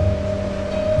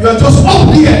 You are just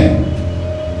up here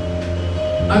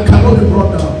and cannot be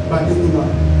brought down by any man.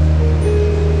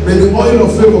 May the oil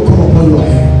of favor come upon your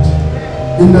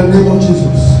head in the name of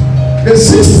Jesus. The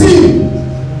 16th,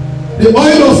 the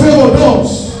oil of favor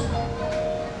does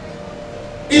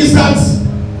is that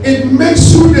It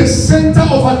makes you the center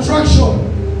of attraction.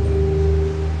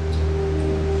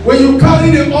 When you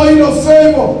carry the oil of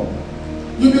favor,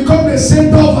 you become the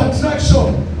center of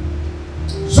attraction.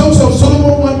 Songs of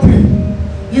Solomon 1:3.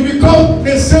 You become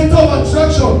the center of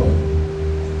attraction.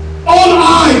 All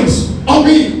eyes on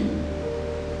me.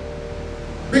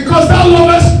 Because thou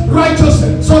lovest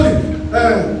righteousness.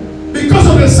 Because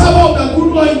of the savour of the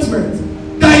good ointment.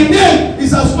 Thy name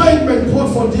is as ointment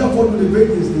poured for therefore to the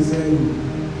vein is desiring.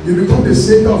 You become the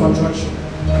center of attraction.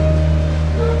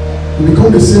 You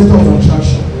become the center of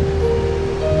attraction.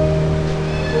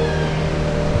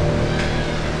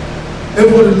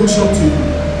 Everybody looks up to you.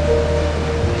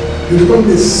 You become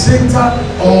the center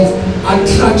of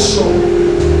attraction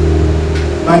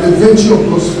by the virtue of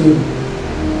God's favor.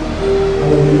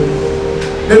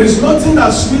 There is nothing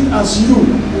as sweet as you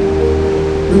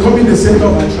becoming the center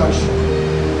of attraction.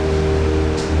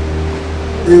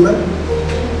 Amen.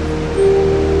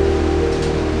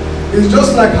 It's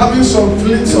just like having some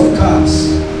fleets of cars.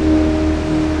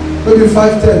 Maybe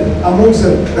 5, 10. Amongst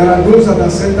them, there are those that are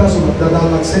centers of that are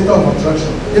like center of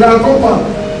attraction. In our compound,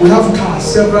 we have cars,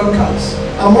 several cars.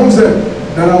 Amongst them,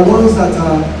 there are ones that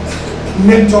are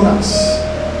net turners.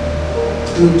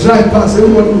 You drive past,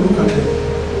 everybody will look at them.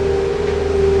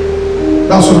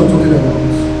 That's what I'm talking about.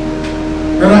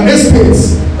 There are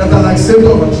estates that are like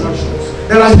center of attractions.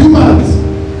 There are humans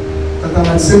that are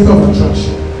like center of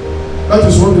attraction. That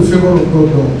is what the favor of God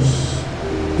does.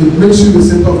 It makes you the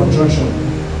center of attraction.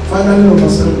 Finally, number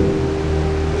 7.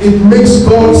 It makes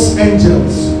God's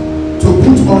angels to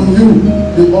put on you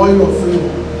the oil of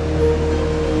favor.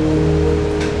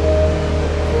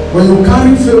 When you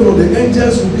carry favor, the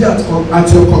angels will be at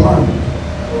your command,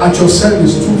 at your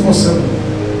service 247.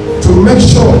 To make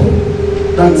sure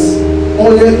that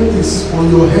oil is on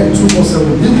your head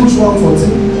 247. Hebrews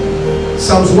 1:14,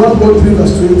 Psalms 103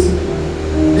 verse 20.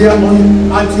 They are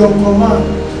at your command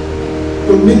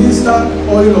to minister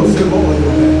oil of favor on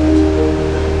your head.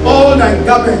 All thy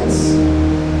garments.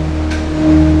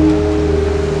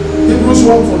 Hebrews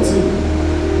 1:14.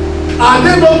 Are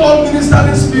they not all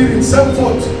ministering spirits sent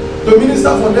forth to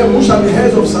minister for them who shall be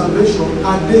heads of salvation?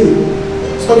 Are they?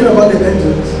 It's talking about the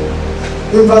angels.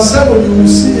 In verse 7, you will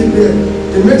see it there.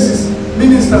 It makes his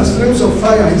ministers flames of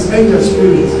fire, his angel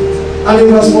spirits. And in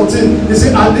verse 14, they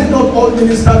say, are they not all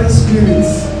ministering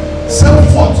spirits sent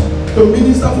forth to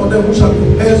minister for them who shall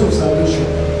be heirs of salvation?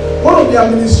 One of the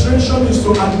administration is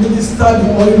to administer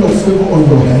the oil of favor on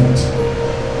your head.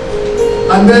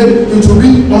 And then it will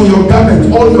be on your garment.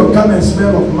 All your garments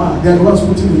smell of man. They are the ones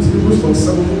putting it. Hebrews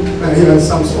 47,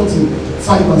 Psalms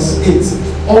 45 verse 8.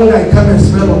 All thy garments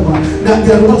smell of man. They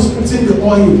are the ones putting the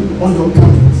oil on your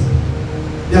garment.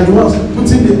 They are the ones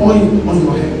putting the oil on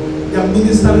your head. They are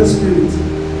ministering spirit.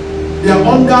 They are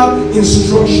under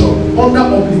instruction, under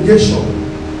obligation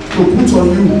to put on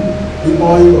you the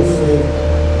oil of favor.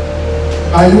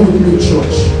 Are you with me,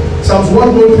 church? Psalms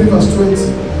 103 verse 20.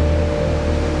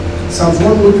 Psalms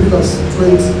 103 verse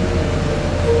 20.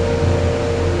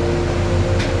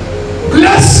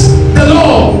 Bless the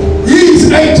Lord, ye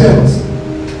his angels,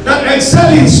 that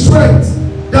excel in strength,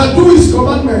 that do his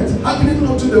commandment, hearkening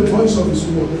unto the voice of his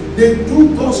word. They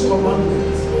do God's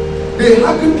commandment. They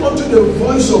hearken unto the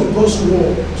voice of God's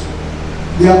word.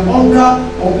 They are under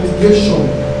obligation,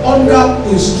 under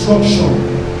instruction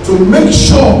to make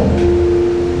sure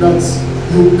that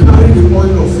you carry the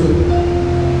oil of favor.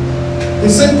 He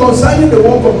said, concerning the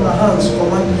work of my hands,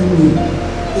 command you me.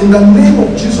 In the name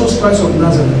of Jesus Christ of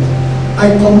Nazareth,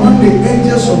 I command the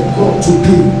angels of God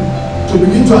today to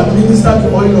begin to administer the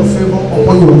oil of favor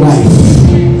upon your life.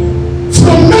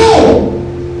 From now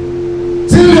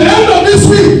till the end of this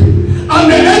week and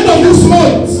the end of this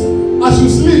month, as you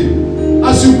sleep,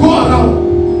 as you go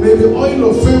around, may the oil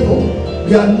of favor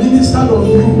be administered on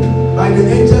you by the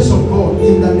angels of God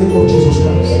in the name of Jesus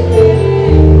Christ.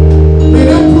 May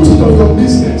they put it on your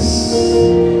business.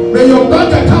 May your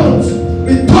bank account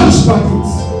be touched by it.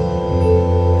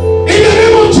 In the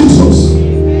name of Jesus,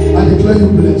 I declare you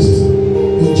blessed.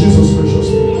 In Jesus' precious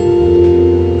name.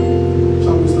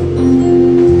 Shall we stand?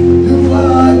 You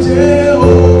are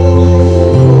Jehovah.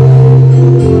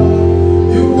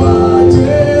 You are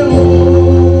Jehovah.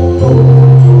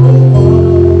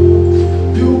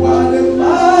 You are the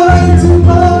mighty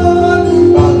man in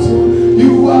battle.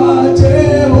 You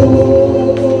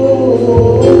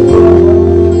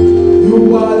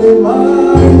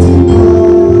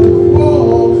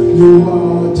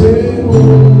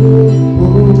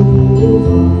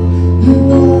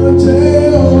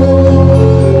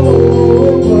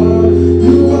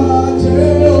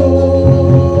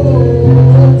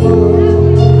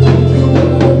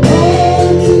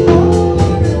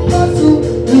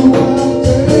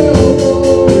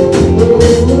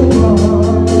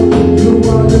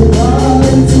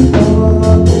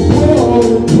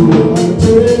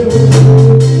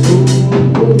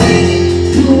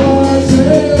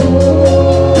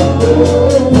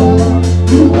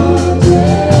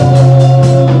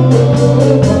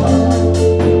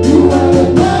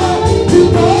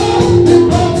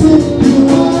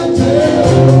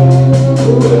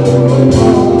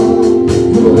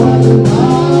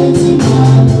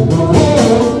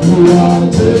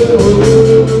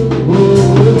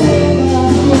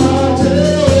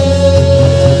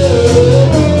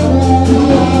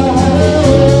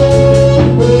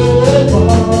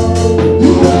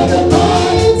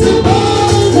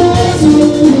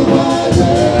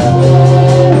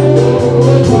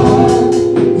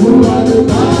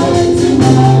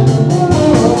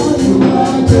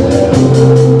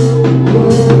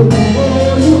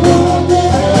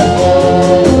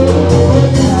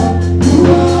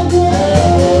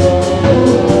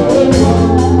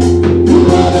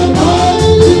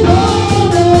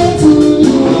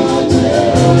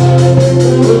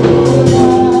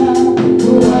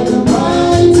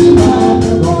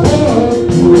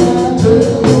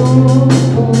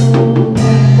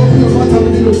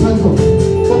thank God.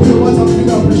 Open your mouth and begin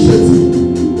to appreciate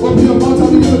Him. Open your mouth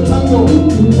and begin to thank God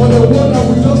for the word that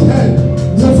we just heard.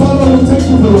 Say, Father, we thank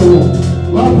you for the word.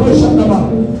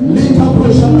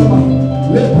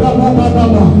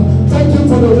 Thank you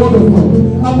for the word of God.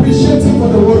 Appreciate Him for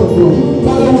the word of God.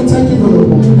 Father, we thank you for the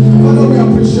word. Father, we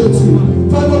appreciate you.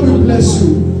 Father, we bless you.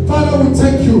 Father, we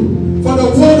thank you for the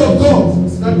word of God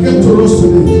that came to us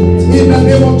today. In the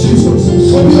name of Jesus.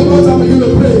 Open your mouth and begin to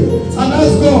pray and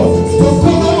ask God to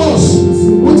cover us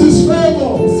with His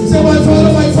favor. Say, my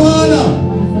Father, my Father.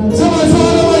 Say, my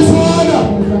Father, my Father.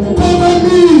 Cover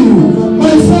me,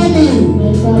 my family,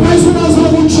 Christ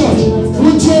Holy Church,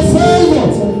 with your favor.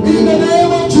 In the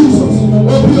name of Jesus.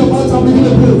 Open your mouth and begin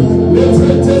to pray.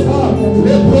 Let's take up.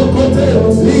 Let's procote.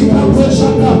 Lika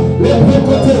proshaka. Let's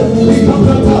procote. Lika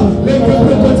prata. Let's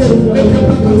procote. Let's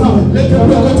procote. Let's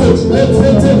procote. Let's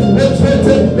prete. Let's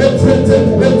prete. Let's prete.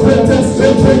 Let's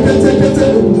prete. Let's prete.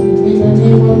 In the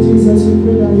name of Jesus, we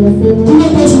pray that your favor. Do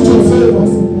not us with your favor.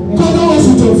 Cover us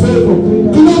with your favor.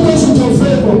 Do not us with your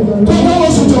favor. Cover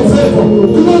us with your favor.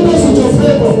 Do not us with your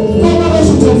favor. Cover us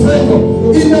with your favor.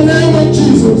 In the name of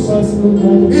Jesus.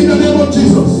 In the name of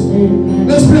Jesus.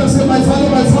 Let's pray and say, my Father,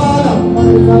 my Father.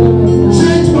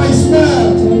 Change my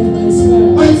smell.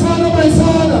 My Father, my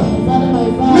Father.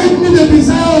 Make me the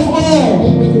desire of all.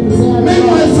 Make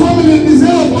my family the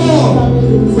desire of all.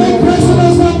 Make Christ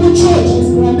Holy Church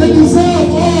the desire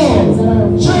of all.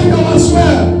 Change our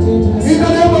smell. In the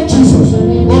name of Jesus.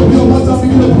 Open your mouth and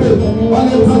begin to pray.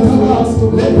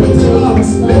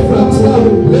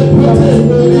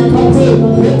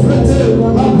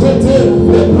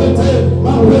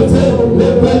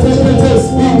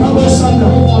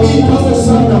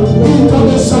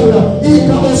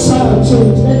 Let our smell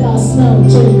change.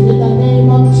 In the name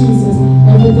of Jesus.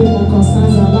 Everything that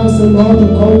concerns our lives, so Lord, we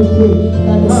go and pray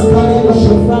that the spirit of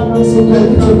your fragrance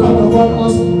will come upon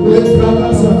us. Let the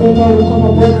fragrance of favor will come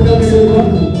upon us, Lord.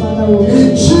 Father, we in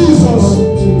Jesus'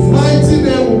 mighty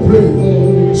name we pray.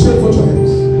 Shake for your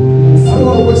hands. I don't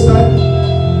want to waste time.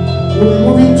 We'll be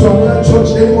moving to another church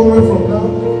any moment from now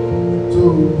to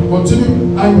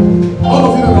continue. And all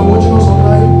of you that are watching us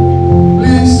online,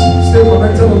 please stay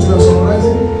connected until we are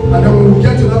summarizing. And then when we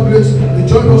get to that place, you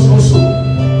join us also.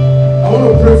 I want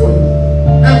to pray for you.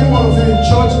 Every one of you in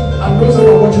church and those that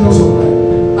are watching us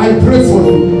online, I pray for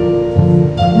you.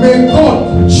 May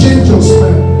God change your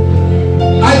smell.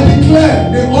 I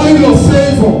declare the oil of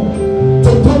favor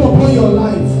to come upon your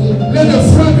life. Let the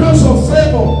fragrance of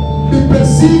favor be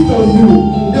perceived on you.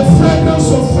 The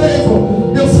fragrance of favor.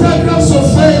 The fragrance of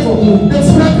favor. The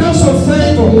fragrance of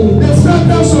favor. The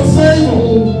fragrance of favor.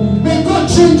 May God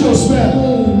change your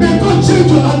smell. May God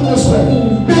change your atmosphere.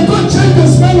 May God change the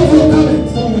smell of your garment.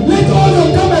 Let all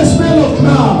your garments smell of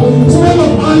myrrh, smell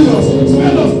of onions,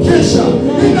 smell of geisha.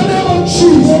 In the name of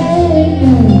Jesus.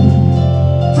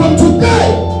 From today,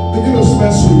 begin to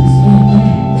smell sweet.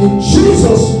 In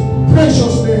Jesus'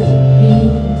 precious name.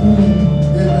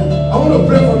 Amen. I want to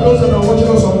pray for those that are watching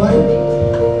us online.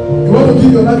 You want to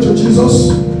give your life to Jesus?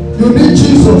 You need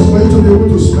Jesus for you to be able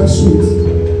to smell sweet.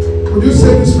 Would you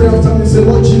say this prayer after me? Say,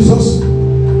 Lord Jesus,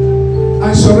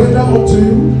 I surrender unto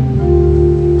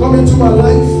you. Come into my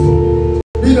life.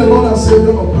 Be the Lord and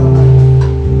Savior of my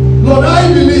life. Lord,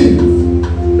 I believe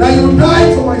that you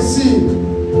died for my sin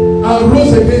and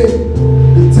rose again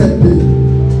the third day.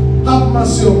 Have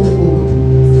mercy on me, O Lord.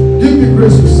 Give me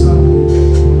grace to serve.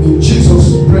 In Jesus'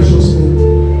 precious name.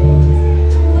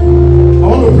 I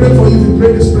want to pray for you if you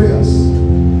pray these prayers.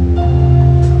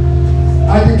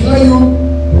 I declare you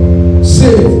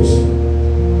saved.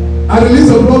 I release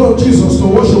the blood of Jesus to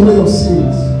wash away your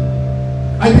sins.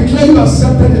 I declare you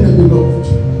accepted in the beloved.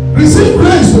 Receive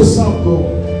grace to serve God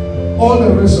all the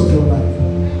rest of your life.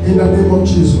 In the name of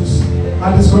Jesus.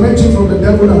 I disconnect you from the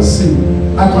devil and sin.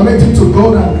 I connect you to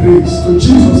God and grace, to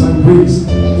Jesus and grace.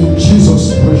 In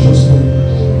Jesus' precious name.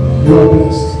 You are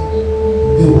blessed.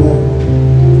 Amen.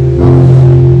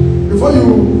 Before you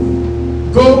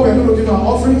go, we are going to give our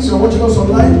offerings. You are watching us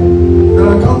online. There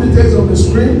are account details on the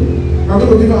screen. We are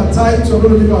going to give our tithes. We are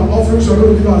going to give our offerings. We are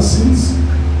going to give our seeds.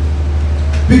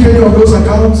 Pick any of those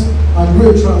accounts and do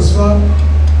a transfer,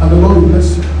 and the Lord will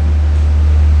bless you.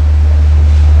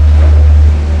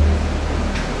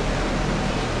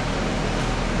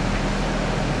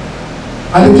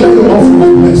 I declare your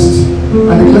offering blessed.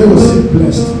 I declare your seed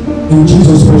blessed. In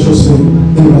Jesus' precious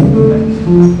name. Amen.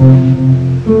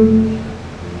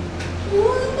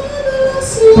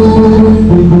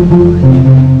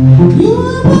 You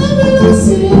are marvelous,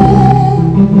 you are marvelous,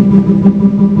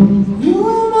 you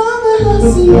are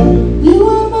marvelous, you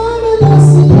are marvelous,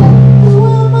 you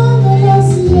are marvelous,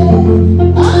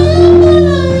 I am that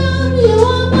I am, you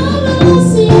are marvelous.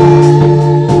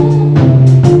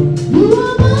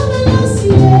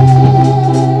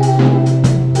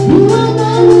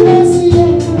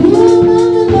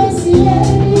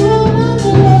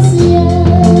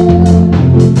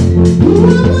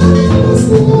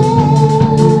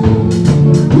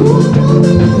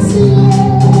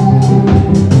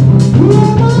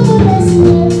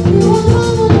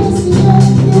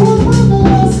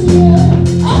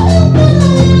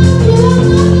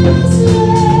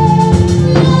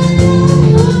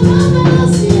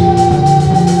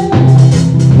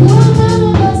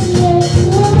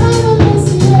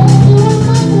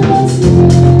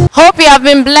 have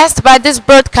been blessed by this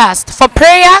broadcast. For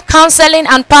prayer, counseling,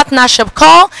 and partnership,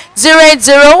 call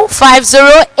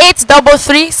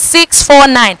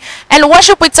 08050833649 and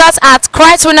worship with us at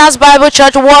Christ Winners Bible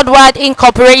Church Worldwide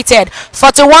Incorporated,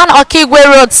 41 Okigwe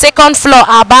Road, 2nd floor,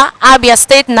 Aba, Abia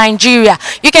State, Nigeria.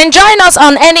 You can join us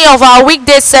on any of our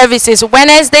weekday services.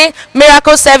 Wednesday,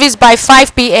 miracle service by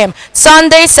 5 p.m.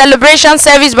 Sunday, celebration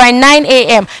service by 9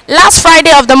 a.m. Last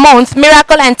Friday of the month,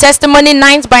 miracle and testimony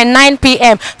night by 9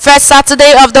 p.m. First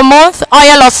Saturday of the month,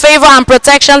 oil of favor and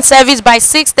protection service by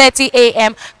 6:30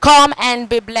 a.m. Come and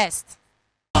be blessed.